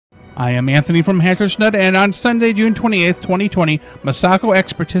I am Anthony from HanslerSnud, and on Sunday, June 28th, 2020,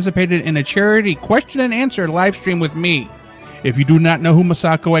 MasakoX participated in a charity question and answer live stream with me. If you do not know who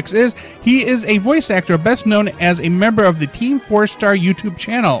MasakoX is, he is a voice actor best known as a member of the Team 4-Star YouTube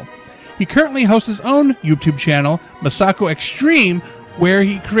channel. He currently hosts his own YouTube channel, MasakoX Stream, where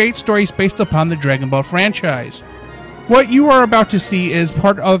he creates stories based upon the Dragon Ball franchise. What you are about to see is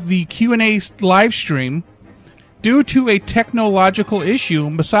part of the Q&A live stream. Due to a technological issue,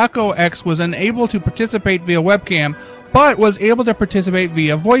 MasakoX was unable to participate via webcam, but was able to participate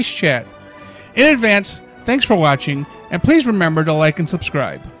via voice chat. In advance, thanks for watching, and please remember to like and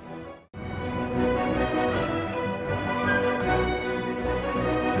subscribe.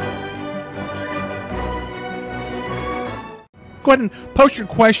 Go ahead and post your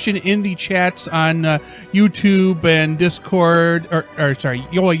question in the chats on YouTube and Discord,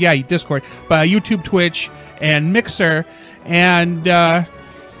 Discord, but YouTube, Twitch, and Mixer, and then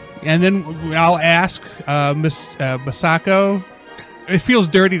I'll ask Miss Masako. It feels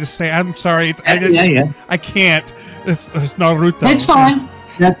dirty to say. I'm sorry. I can't. It's Naruto. It's fine.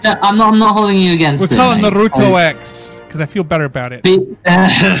 I'm not holding you against it. We're calling Naruto X because I feel better about it.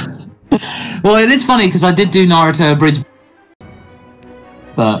 Well, it is funny because I did do Naruto Abridged.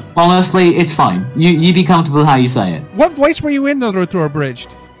 But honestly, it's fine. You be comfortable how you say it. What voice were you in Naruto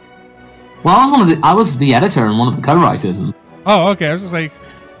Abridged? Well, I was the editor and one of the co-writers. Oh, okay. I was just like,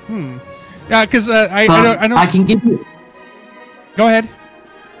 yeah, because I don't. I can give you. Go ahead.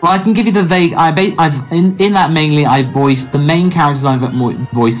 Well, I can give you the vague. In that mainly I voiced the main characters I've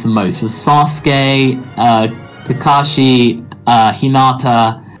voiced the most was Sasuke, Kakashi,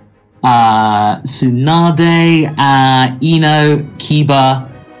 Hinata, Tsunade, Ino, Kiba.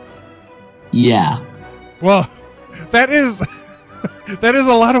 Yeah. Well, that is that is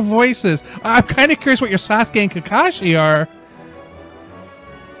a lot of voices. I'm kind of curious what your Sasuke and Kakashi are.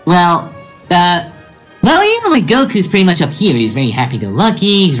 Well, you know, like Goku's pretty much up here. He's very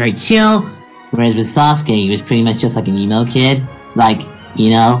happy-go-lucky. He's very chill. Whereas with Sasuke, he was pretty much just like an emo kid. Like, you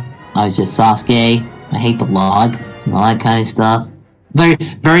know, I was just Sasuke. I hate the log and all that kind of stuff. Very,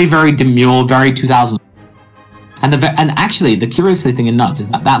 very, very demure, very 2000. And actually, the curious thing enough is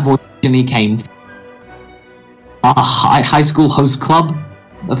that voice originally came from a high school host club,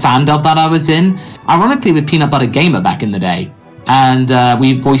 a fan dub that I was in, ironically with Peanut Butter Gamer back in the day. And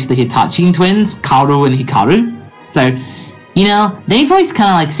we voiced the Hitachi twins, Kaoru and Hikaru. So, you know, they voiced kind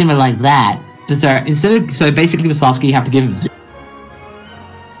of like similar like that. But so basically with Sasuke, you have to give him.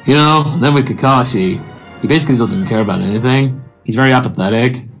 You know, then with Kakashi, he basically doesn't care about anything. He's very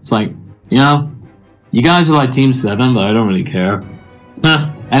apathetic. It's like, you know, you guys are like Team 7, but I don't really care.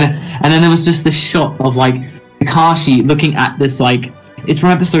 And then there was just this shot of like Kakashi looking at this, like, it's from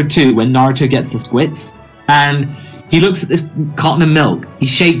episode 2 when Naruto gets the squits, and he looks at this carton of milk, he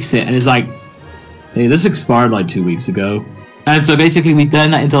shakes it, and is like, hey, this expired like 2 weeks ago. And so basically we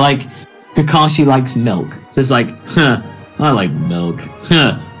turn that into like, Kakashi likes milk. So it's like, I like milk.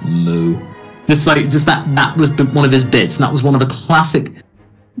 Moo. Just that was one of his bits, and that was one of the classic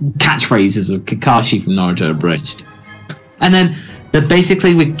catchphrases of Kakashi from Naruto Abridged. And then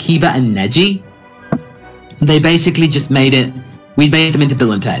basically with Kiba and Neji, they basically just we made them into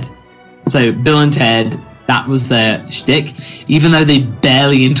Bill and Ted. So Bill and Ted, that was their shtick, even though they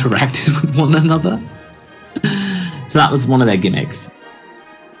barely interacted with one another. So that was one of their gimmicks.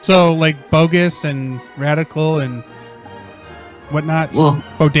 So like bogus and radical and whatnot. Well,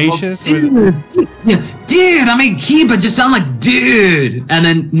 bodacious. Dude, I mean, Kiba just sound like dude, and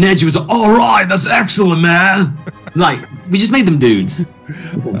then Neji was like, all right, that's excellent, man. Like, we just made them dudes.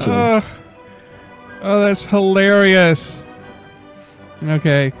 Oh, that's hilarious.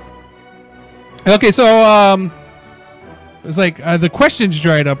 Okay, so it's like the questions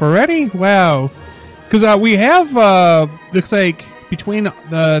dried up already. Wow, because we have looks like between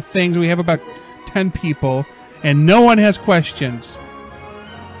the things we have about 10 people. And no one has questions.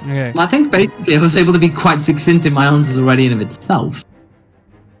 Okay. I think basically I was able to be quite succinct in my answers already in of itself.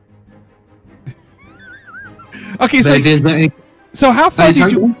 Okay, so how far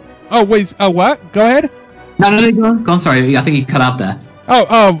did you? Oh wait, what? Go ahead. No, go on. Sorry, I think you cut out there.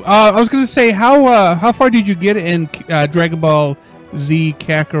 I was gonna say how far did you get in Dragon Ball Z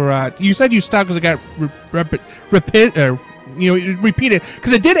Kakarot? You said you stopped because it got repeated,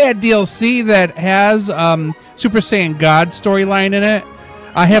 because it did add DLC that has Super Saiyan God storyline in it.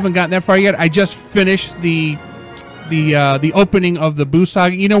 I haven't gotten that far yet. I just finished the opening of the Buu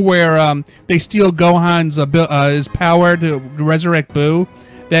saga. You know where they steal Gohan's his power to resurrect Buu.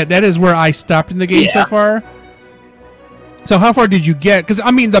 That is where I stopped in the game so far. So how far did you get? Because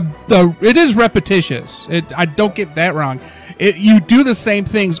I mean, it is repetitious. I don't get that wrong. you do the same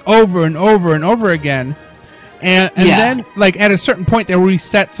things over and over and over again. And then, like, at a certain point, they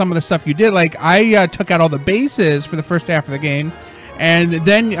reset some of the stuff you did. Like, I took out all the bases for the first half of the game, and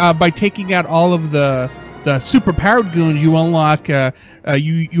then by taking out all of the super powered goons, you unlock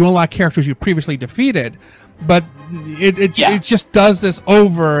you unlock characters you previously defeated. But it just does this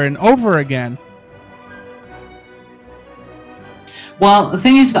over and over again. Well, the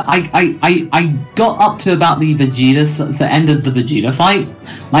thing is that I got up to about the Vegeta, so end of the Vegeta fight.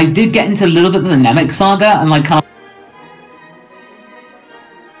 I did get into a little bit of the Namek saga, and like kind of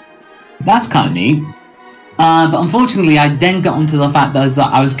that's kind of neat. But unfortunately, I then got onto the fact that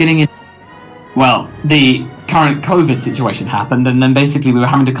I was getting in. Well, the current COVID situation happened, and then basically we were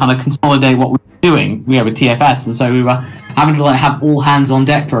having to kind of consolidate what we were doing. We with TFS, and so we were having to like have all hands on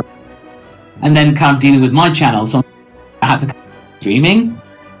deck for, and then kind of dealing with my channel. So I had to. Streaming,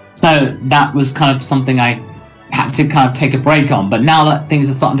 so that was kind of something I had to kind of take a break on. But now that things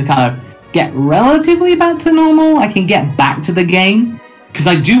are starting to kind of get relatively back to normal, I can get back to the game because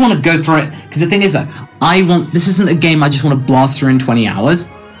I do want to go through it. Because the thing is that this isn't a game I just want to blast through in 20 hours.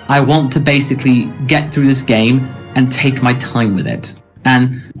 I want to basically get through this game and take my time with it,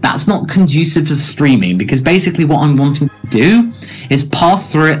 and that's not conducive to streaming because basically what I'm wanting to do is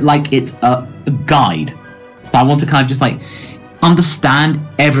pass through it like it's a guide. So I want to kind of just like understand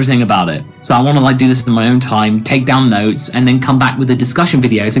everything about it. So I want to like do this in my own time, take down notes, and then come back with a discussion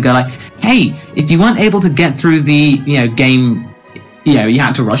video to go like, hey, if you weren't able to get through the game, you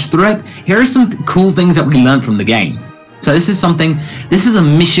had to rush through it, here are some cool things that we learned from the game. So this is a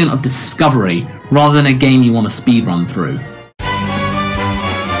mission of discovery rather than a game you want to speed run through.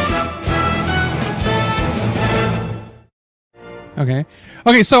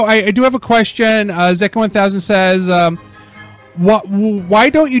 Okay, so I do have a question. Zeka1000 says, why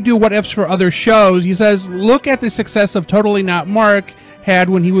don't you do what ifs for other shows? He says, look at the success of Totally Not Mark had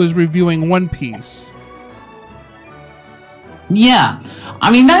when he was reviewing One Piece. Yeah, I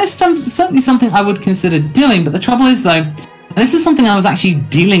mean, that is certainly something I would consider doing, but the trouble is, though, and this is something I was actually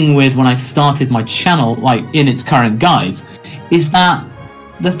dealing with when I started my channel, like, in its current guise, is that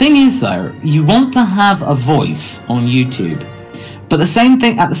the thing is, though, you want to have a voice on YouTube, but the same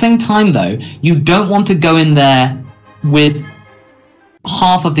thing, at the same time, though, you don't want to go in there with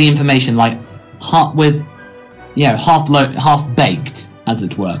half of the information, like half baked, as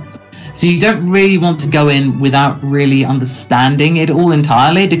it were. So you don't really want to go in without really understanding it all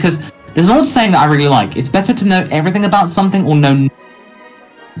entirely, because there's an old saying that I really like. It's better to know everything about something or know.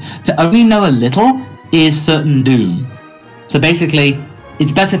 To only know a little is certain doom. So basically,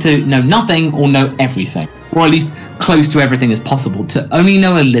 it's better to know nothing or know everything, or at least close to everything as possible. To only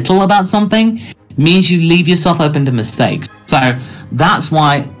know a little about something means you leave yourself open to mistakes. So that's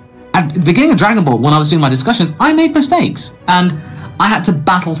why at the beginning of Dragon Ball, when I was doing my discussions, I made mistakes, and I had to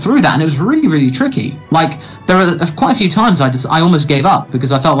battle through that, and it was really, really tricky. Like, there were quite a few times I almost gave up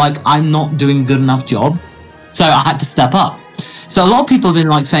because I felt like I'm not doing a good enough job, so I had to step up. So a lot of people have been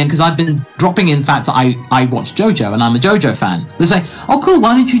like saying, because I've been dropping in facts that I watch JoJo, and I'm a JoJo fan. They say, oh cool,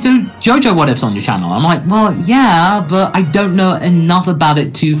 why don't you do JoJo what ifs on your channel? I'm like, well, yeah, but I don't know enough about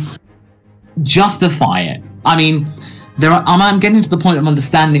it to justify it. I mean, I'm getting to the point of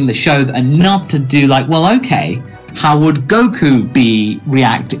understanding the show enough to do like, well, okay, how would Goku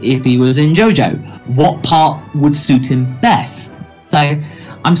react if he was in JoJo? What part would suit him best? So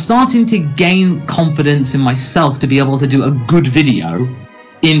I'm starting to gain confidence in myself to be able to do a good video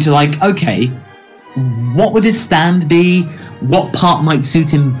into like, okay, what would his stand be? What part might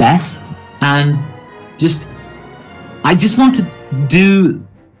suit him best? And I just want to do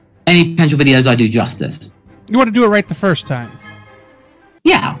any potential videos I do justice. You want to do it right the first time.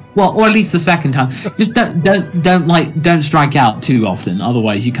 Yeah, well, or at least the second time. Just don't strike out too often,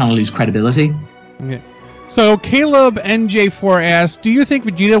 otherwise you kind of lose credibility. Okay. So Caleb NJ4 asks, do you think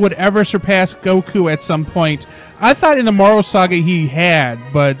Vegeta would ever surpass Goku at some point? I thought in the Moro Saga he had,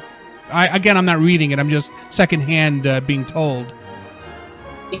 but I'm not reading it. I'm just secondhand being told.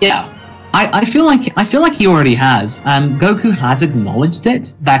 Yeah, I feel like he already has, and Goku has acknowledged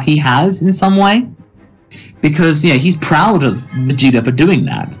it that he has in some way. Because, yeah, he's proud of Vegeta for doing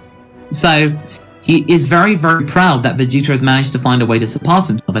that. So, he is very, very proud that Vegeta has managed to find a way to surpass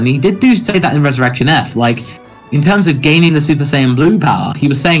himself. And he did say that in Resurrection F. Like, in terms of gaining the Super Saiyan Blue power, he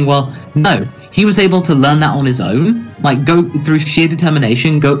was saying, well, no, he was able to learn that on his own. Like, go through sheer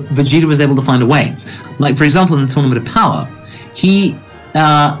determination, Vegeta was able to find a way. Like, for example, in the Tournament of Power, he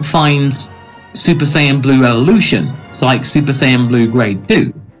finds Super Saiyan Blue Evolution. So, like, Super Saiyan Blue Grade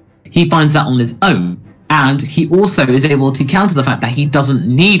 2. He finds that on his own. And he also is able to counter the fact that he doesn't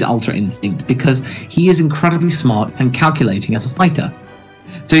need Ultra Instinct because he is incredibly smart and calculating as a fighter.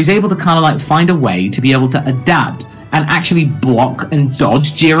 So he's able to kind of like find a way to be able to adapt and actually block and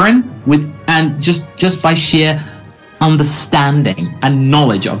dodge Jiren just by sheer understanding and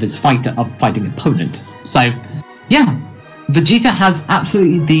knowledge of his fighting opponent. So yeah, Vegeta has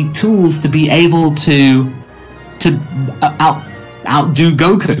absolutely the tools to be able to outdo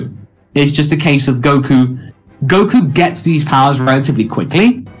Goku. It's just a case of Goku gets these powers relatively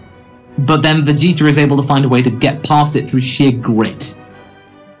quickly, but then Vegeta is able to find a way to get past it through sheer grit.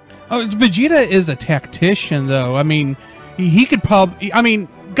 Oh, Vegeta is a tactician, though. I mean, he could probably... I mean,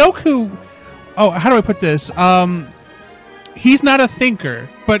 Goku... Oh, how do I put this? He's not a thinker,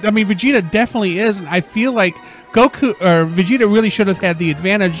 but, I mean, Vegeta definitely is, and I feel like Vegeta really should have had the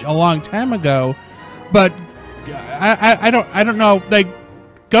advantage a long time ago, but I don't know, like,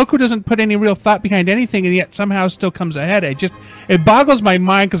 Goku doesn't put any real thought behind anything, and yet somehow still comes ahead. It boggles my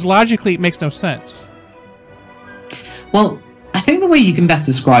mind because logically it makes no sense. Well, I think the way you can best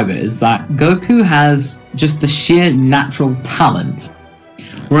describe it is that Goku has just the sheer natural talent,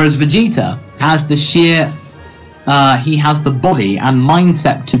 whereas Vegeta has the sheer, he has the body and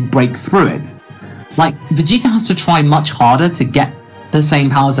mindset to break through it. Like, Vegeta has to try much harder to get the same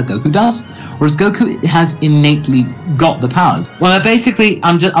powers that Goku does, whereas Goku has innately got the powers. Well, basically,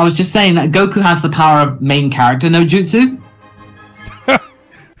 I was just saying that Goku has the power of main character no jutsu,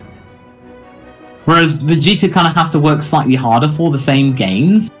 whereas Vegeta kind of have to work slightly harder for the same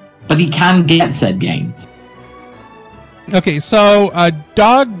gains, but he can get said gains. Okay, so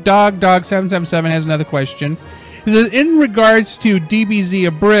Dog777 has another question. He says, in regards to DBZ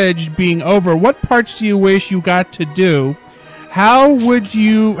Abridged being over, what parts do you wish you got to do? How would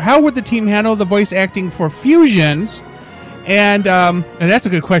the team handle the voice acting for fusions? And that's a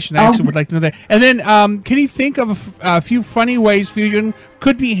good question. I actually would like to know that. And then, can you think of a few funny ways fusion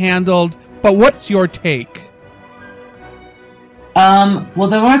could be handled? But what's your take? Well,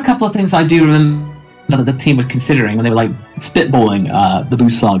 there were a couple of things I do remember that the team was considering when they were like spitballing the Boo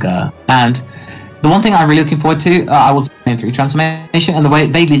Saga, and the one thing I'm really looking forward to, I was saying through transformation, and the way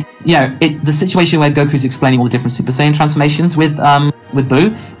they, the situation where Goku's explaining all the different Super Saiyan transformations with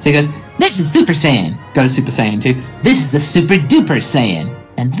Boo. So he goes, "This is Super Saiyan," goes Super Saiyan 2. "This is a Super Duper Saiyan,"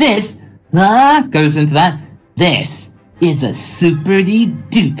 and this goes into that. "This is a Super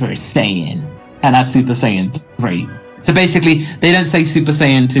Duper Saiyan," and that's Super Saiyan 3. So basically, they don't say Super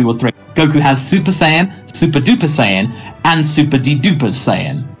Saiyan 2 or 3. Goku has Super Saiyan, Super Duper Saiyan, and Super Duper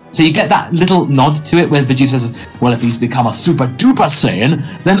Saiyan. So you get that little nod to it where Vegeta says, "Well, if he's become a Super Duper Saiyan,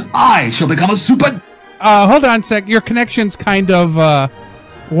 then I shall become a Super..." Hold on a sec. Your connection's kind of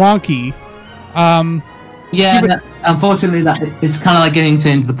wonky. Yeah, unfortunately, it's kind of like getting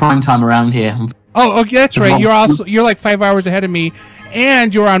into the prime time around here. Oh, okay, that's right. You're like 5 hours ahead of me,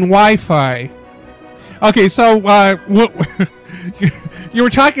 and you're on Wi-Fi. Okay, so you were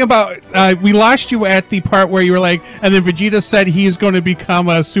talking about we lost you at the part where you were like, and then Vegeta said he's going to become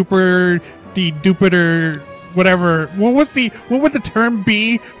a Super Duper whatever. What would the term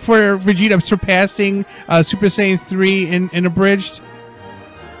be for Vegeta surpassing Super Saiyan 3 in Abridged?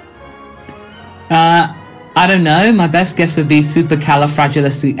 I don't know. My best guess would be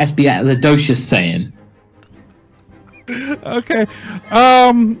Supercalifragilisticexpialidocious Saiyan. Okay.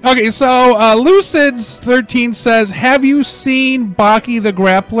 Okay, so Lucids13 says, have you seen Baki the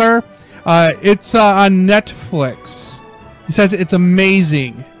Grappler? It's on Netflix. He says it's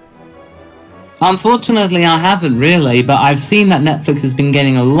amazing. Unfortunately, I haven't really, but I've seen that Netflix has been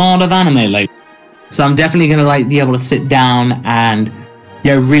getting a lot of anime lately. So I'm definitely going to be able to sit down and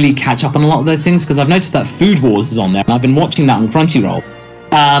really catch up on a lot of those things, because I've noticed that Food Wars is on there, and I've been watching that on Crunchyroll.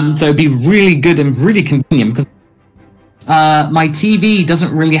 So it'd be really good and really convenient, because my TV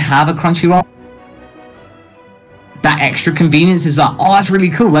doesn't really have a Crunchyroll. That extra convenience is like, oh, that's really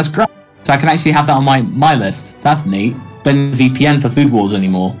cool, that's great. So I can actually have that on my list. So that's neat. Then VPN for Food Wars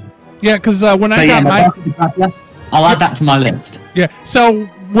anymore. Yeah, because when I got I'll add that to my list. Yeah, so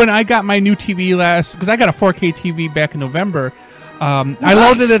when I got my new TV because I got a 4K TV back in November, nice. I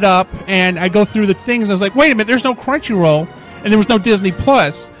loaded it up, and I go through the things, and I was like, wait a minute, there's no Crunchyroll, and there was no Disney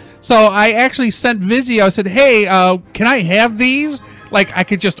Plus. So I actually sent Vizio, I said, hey, can I have these? Like, I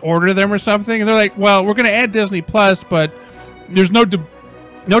could just order them or something? And they're like, well, we're going to add Disney Plus, but there's no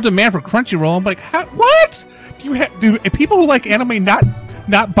demand for Crunchyroll. I'm like, what? Do people who like anime not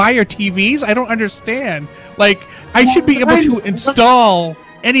buy your TVs? I don't understand. Like, I should be able to install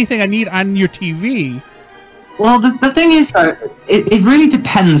anything I need on your TV. Well, the thing is, though, it really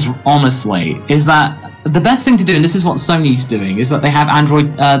depends, honestly, is that the best thing to do, and this is what Sony's doing, is that they have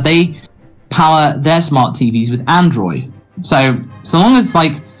Android, power their smart TVs with Android. So long as,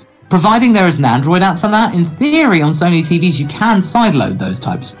 like, providing there is an Android app for that, in theory on Sony TVs you can sideload those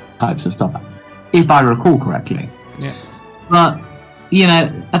types of stuff, if I recall correctly. Yeah. But, you know,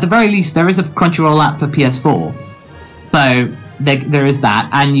 at the very least there is a Crunchyroll app for PS4. So there is that,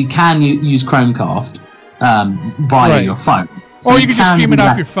 and you can use Chromecast via your phone. So or you can just stream it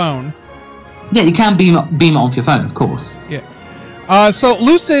off your phone. Yeah, you can beam it off your phone, of course. Yeah. So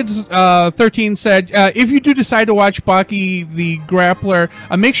Lucid's 13 said, if you do decide to watch Baki the Grappler,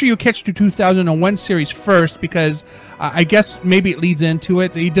 make sure you catch the 2001 series first, because I guess maybe it leads into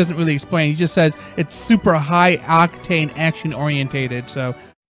it. He doesn't really explain. He just says it's super high octane action orientated. So.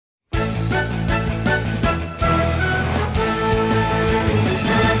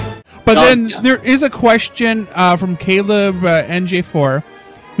 But then there is a question from Caleb NJ4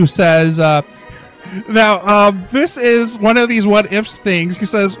 who says, now, this is one of these what-ifs things. He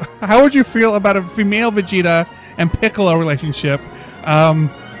says, how would you feel about a female Vegeta and Piccolo relationship?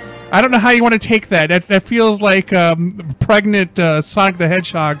 I don't know how you want to take that. That feels like pregnant Sonic the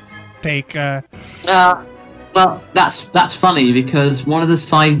Hedgehog take. Well, that's funny, because one of the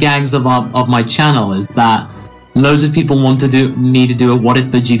side gags of my channel is that loads of people want me to do a what if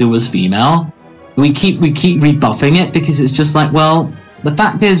Vegeta was female. We keep rebuffing it, because it's just like, well, the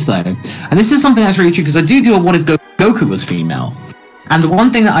fact is though, and this is something that's really true, because I do a what if Goku was female. And the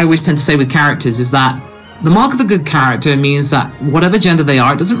one thing that I always tend to say with characters is that the mark of a good character means that whatever gender they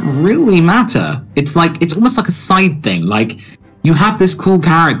are, it doesn't really matter. It's almost like a side thing. Like, you have this cool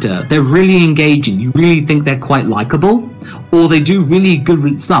character, they're really engaging, you really think they're quite likable, or they do really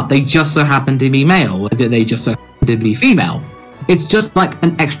good stuff, they just so happen to be male, or they just so happen to be female. It's just like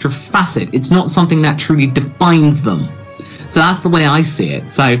an extra facet. It's not something that truly defines them. So that's the way I see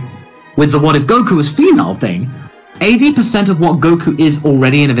it. So with the what if Goku was female thing, 80% of what Goku is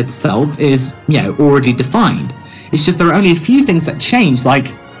already in of itself is, you know, already defined. It's just there are only a few things that change.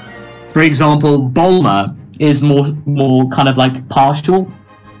 Like, for example, Bulma is more kind of like partial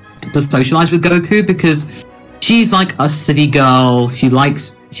to socialize with Goku, because she's like a city girl. She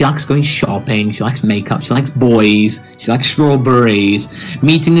likes going shopping, she likes makeup, she likes boys, she likes strawberries.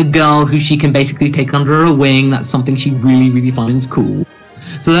 Meeting a girl who she can basically take under her wing, that's something she really finds cool.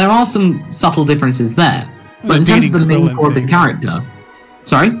 So there are some subtle differences there. But in terms of the main core of the character...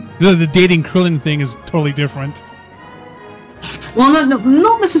 Sorry? The dating Krillin thing is totally different. Well, no,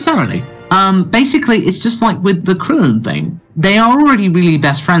 not necessarily. Basically, it's just like with the Krillin thing. They are already really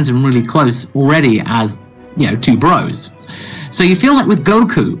best friends and really close already as, you know, two bros. So you feel like with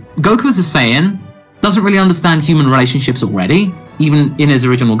Goku as a Saiyan, doesn't really understand human relationships already, even in his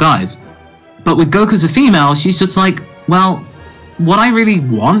original guise. But with Goku as a female, she's just like, well, what I really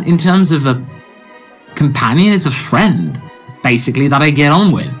want in terms of a companion is a friend, basically, that I get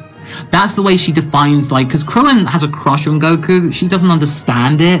on with. That's the way she defines, like, because Krillin has a crush on Goku, she doesn't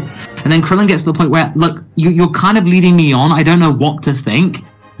understand it, and then Krillin gets to the point where, look, you're kind of leading me on, I don't know what to think,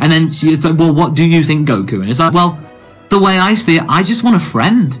 and then she's like, well, what do you think, Goku? And it's like, well, the way I see it, I just want a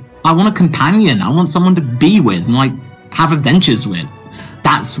friend. I want a companion. I want someone to be with and, like, have adventures with.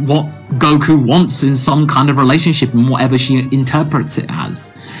 That's what Goku wants in some kind of relationship, and whatever she interprets it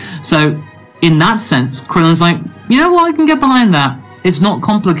as. So, in that sense, Krillin's like, you know what, I can get behind that. It's not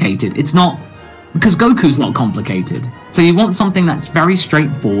complicated. It's not... Because Goku's not complicated. So you want something that's very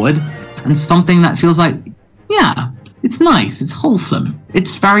straightforward, and something that feels like, yeah, it's nice, it's wholesome,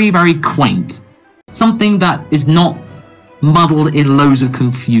 it's very quaint. Something that is not muddled in loads of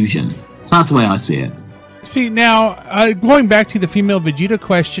confusion. So that's the way I see it. See, now, going back to the female Vegeta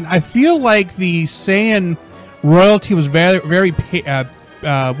question, I feel like the Saiyan royalty was very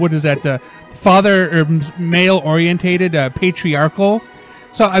what is that, father or male orientated, patriarchal.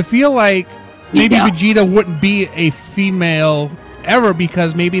 So I feel like maybe Vegeta wouldn't be a female ever,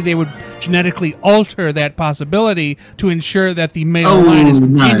 because maybe they would genetically alter that possibility to ensure that the male line is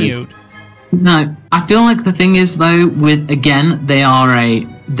continued. No, I feel like the thing is though, with, again, they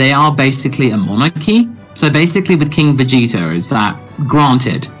are basically a monarchy. So basically with King Vegeta is that,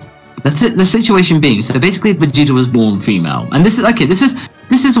 granted, the situation being, so basically Vegeta was born female, and this is okay. This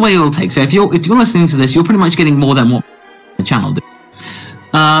is the way it'll take. So if you're listening to this, you're pretty much getting more than what the channel did.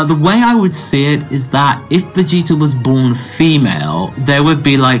 The way I would see it is that if Vegeta was born female, there would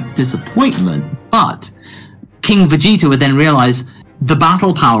be like disappointment, but King Vegeta would then realize the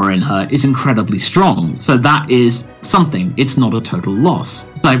battle power in her is incredibly strong. So that is something. It's not a total loss.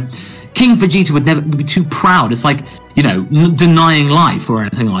 So King Vegeta would never be too proud. It's like, you know, denying life or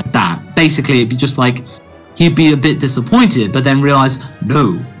anything like that. Basically, it'd be just like, he'd be a bit disappointed, but then realize,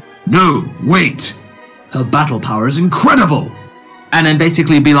 no, wait, her battle power is incredible. And then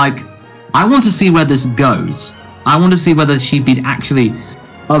basically be like, I want to see where this goes. I want to see whether she'd be actually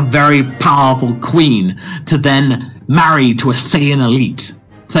a very powerful queen to then marry to a Saiyan elite.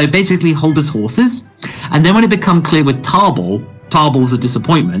 So basically hold his horses. And then when it become clear with Tarbal's a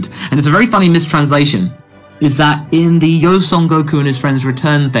disappointment, and it's a very funny mistranslation, is that in the Yo Son Goku and his friends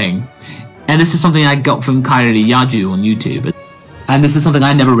return thing, and this is something I got from Kairi Yaju on YouTube, and this is something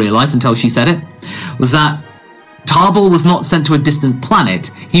I never realized until she said it, was that Tarbal was not sent to a distant planet,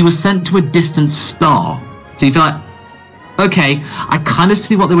 he was sent to a distant star. So you feel like, okay, I kind of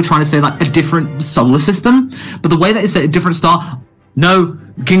see what they were trying to say, like a different solar system, but the way that it's a different star, no,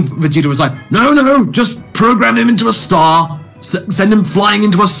 King Vegeta was like, no, just program him into a star, send him flying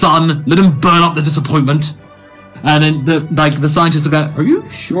into a sun, let him burn up the disappointment. And then the scientists are going, are you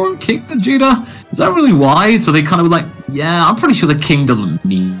sure, King Vegeta? Is that really wise? So they kind of were like, yeah, I'm pretty sure the king doesn't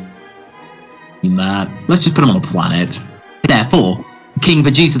mean that. Let's just put him on a planet. Therefore, King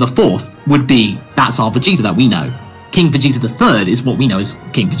Vegeta the 4th would be, that's our Vegeta that we know. King Vegeta the 3rd is what we know as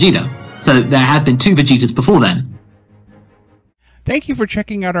King Vegeta. So there have been 2 Vegetas before then. Thank you for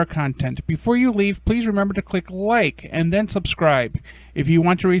checking out our content. Before you leave, please remember to click like and then subscribe. If you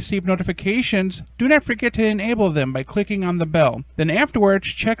want to receive notifications, do not forget to enable them by clicking on the bell. Then afterwards,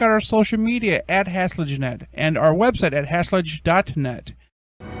 check out our social media at HasledgeNet and our website at hasledge.net.